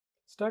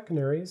Stack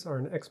canaries are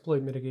an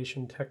exploit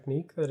mitigation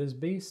technique that is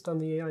based on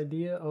the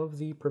idea of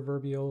the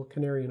proverbial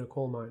canary in a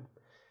coal mine.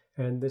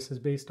 And this is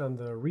based on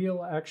the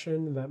real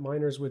action that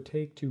miners would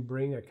take to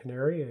bring a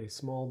canary, a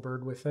small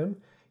bird with them,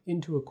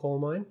 into a coal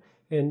mine.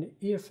 And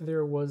if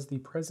there was the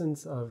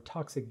presence of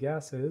toxic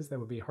gases that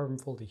would be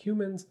harmful to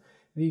humans,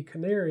 the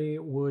canary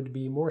would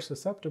be more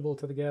susceptible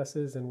to the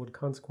gases and would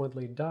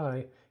consequently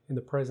die in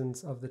the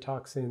presence of the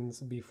toxins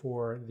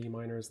before the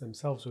miners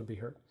themselves would be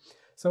hurt.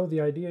 So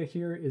the idea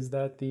here is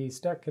that the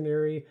stack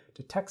canary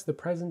detects the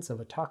presence of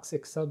a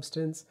toxic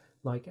substance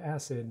like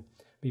acid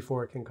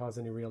before it can cause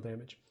any real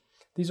damage.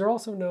 These are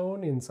also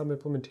known in some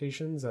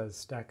implementations as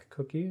stack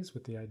cookies,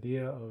 with the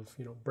idea of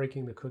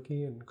breaking the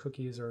cookie, and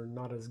cookies are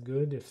not as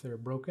good if they're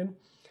broken.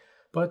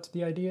 But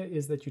the idea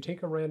is that you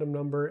take a random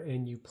number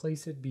and you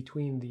place it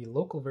between the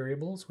local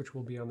variables, which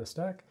will be on the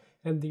stack,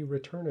 and the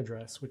return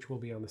address, which will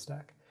be on the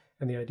stack.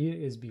 And the idea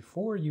is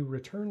before you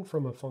return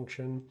from a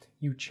function,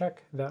 you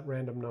check that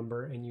random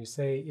number and you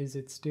say, is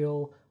it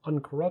still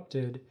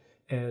uncorrupted?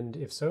 And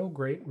if so,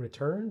 great,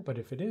 return. But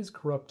if it is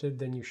corrupted,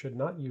 then you should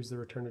not use the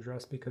return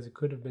address because it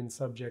could have been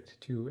subject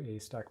to a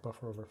stack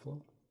buffer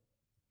overflow.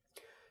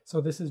 So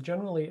this is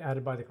generally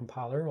added by the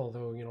compiler,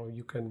 although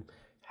you can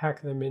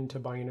hack them into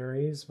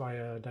binaries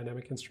via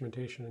dynamic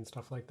instrumentation and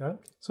stuff like that.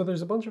 So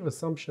there's a bunch of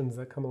assumptions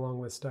that come along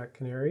with stack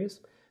canaries.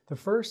 The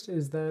first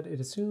is that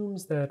it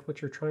assumes that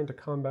what you're trying to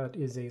combat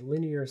is a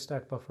linear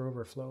stack buffer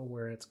overflow,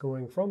 where it's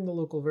going from the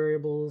local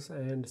variables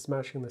and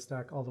smashing the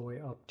stack all the way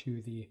up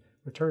to the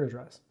return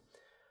address.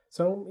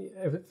 So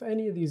if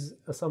any of these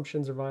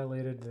assumptions are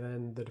violated,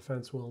 then the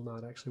defense will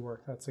not actually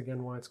work. That's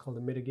again why it's called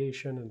a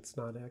mitigation, and it's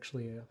not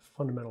actually a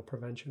fundamental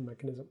prevention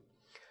mechanism.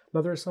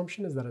 Another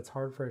assumption is that it's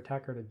hard for an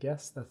attacker to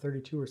guess the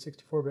 32 or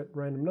 64-bit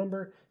random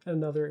number, and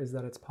another is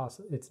that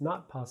it's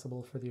not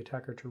possible for the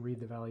attacker to read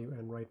the value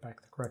and write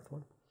back the correct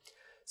one.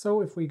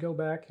 So if we go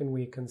back and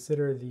we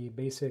consider the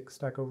basic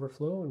stack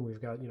overflow, and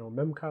we've got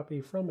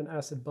memcopy from an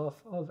acid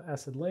buff of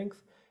acid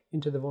length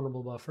into the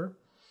vulnerable buffer,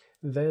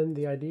 then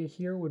the idea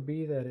here would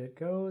be that it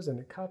goes and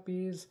it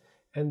copies,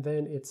 and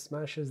then it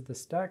smashes the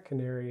stack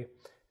canary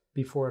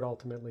before it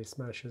ultimately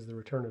smashes the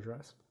return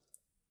address.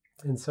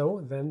 And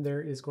so then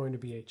there is going to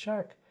be a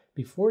check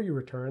before you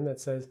return that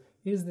says,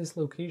 is this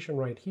location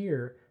right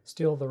here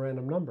still the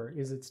random number?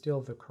 Is it still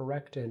the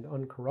correct and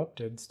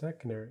uncorrupted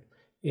stack canary?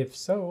 If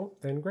so,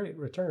 then great,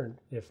 return.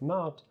 If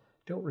not,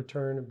 don't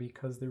return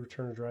because the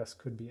return address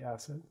could be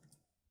acid.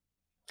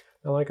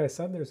 Now, like I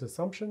said, there's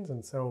assumptions,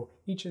 and so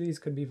each of these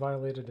could be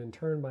violated in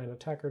turn by an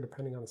attacker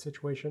depending on the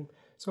situation.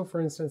 So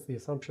for instance, the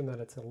assumption that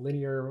it's a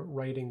linear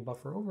writing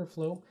buffer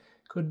overflow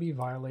could be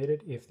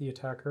violated if the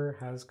attacker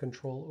has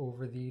control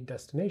over the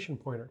destination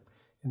pointer.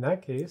 In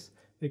that case,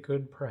 they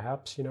could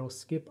perhaps,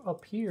 skip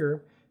up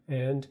here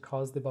and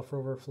cause the buffer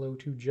overflow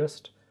to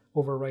just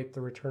overwrite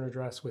the return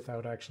address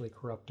without actually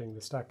corrupting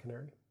the stack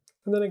canary.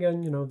 And then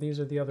again, these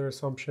are the other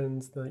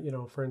assumptions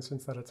that, for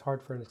instance, that it's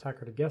hard for an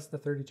attacker to guess the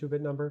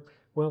 32-bit number.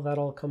 Well, that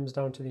all comes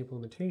down to the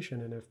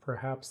implementation. And if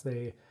perhaps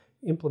the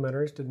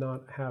implementers did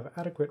not have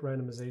adequate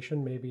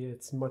randomization, maybe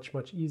it's much,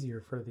 much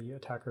easier for the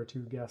attacker to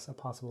guess a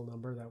possible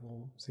number that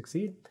will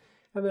succeed.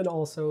 And then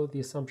also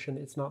the assumption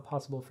it's not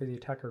possible for the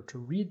attacker to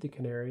read the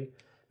canary,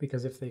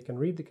 because if they can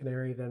read the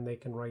canary, then they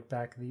can write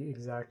back the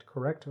exact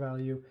correct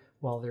value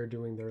while they're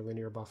doing their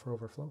linear buffer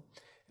overflow.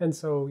 And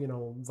so,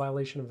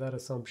 violation of that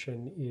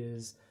assumption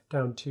is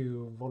down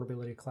to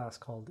vulnerability class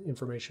called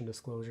information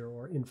disclosure,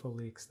 or info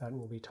leaks, that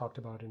will be talked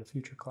about in a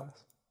future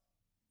class.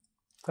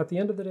 At the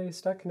end of the day,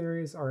 stack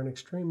canaries are an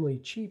extremely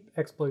cheap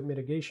exploit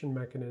mitigation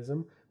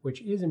mechanism,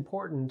 which is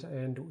important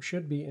and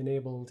should be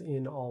enabled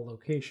in all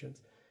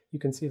locations. You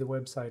can see the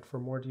website for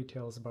more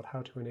details about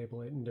how to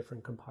enable it in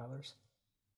different compilers.